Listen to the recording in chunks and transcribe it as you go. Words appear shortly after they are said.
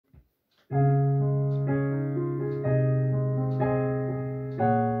There's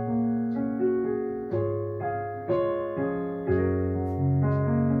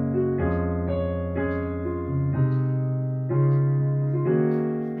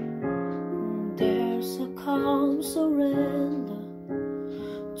a calm surrender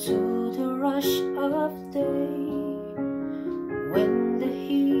to the rush of day, when the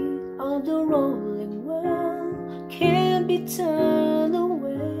heat of the rolling world can't be turned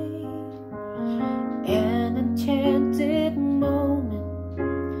away. An enchanted moment,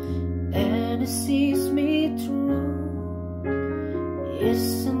 and it sees me through.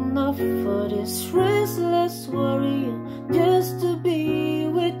 It's enough for this restless warrior just to be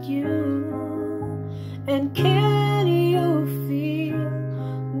with you. And can you feel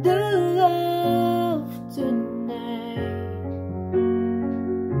the love tonight?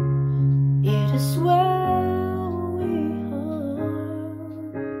 It is where we are.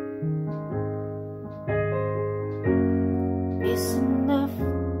 It's enough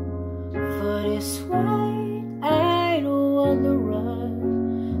for this wide-eyed wanderer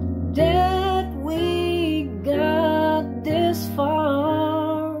that we got this far.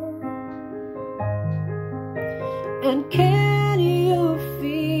 And can you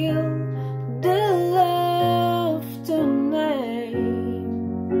feel the love tonight?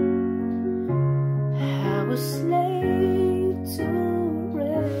 I was laid to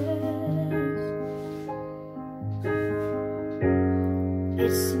rest.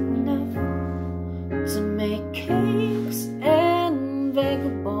 It's enough to make kings and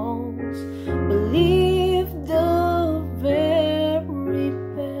vagabonds believe the very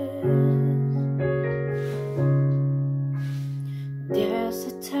best. There's a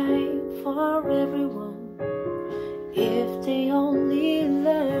time for everyone, if they only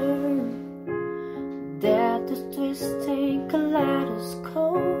learn that the twisting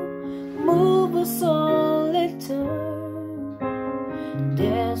kaleidoscope move us all in turn.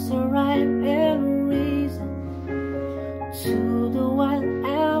 There's a rhyme and reason to the wild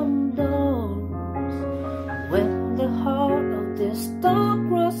outdoors, when the heart of this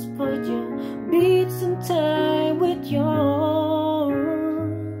star-crossed virgin beats in time with yours.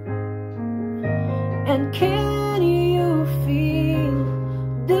 And can you feel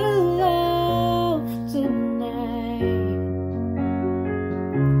the love tonight?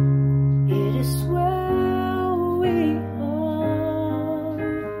 It is where we are.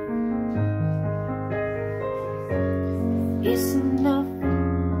 It's enough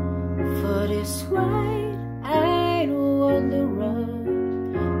for this wide-eyed wanderer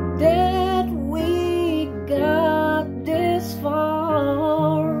that we got this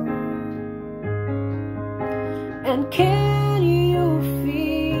far. And can you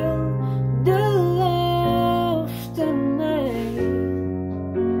feel the love tonight?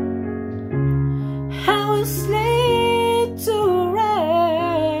 How is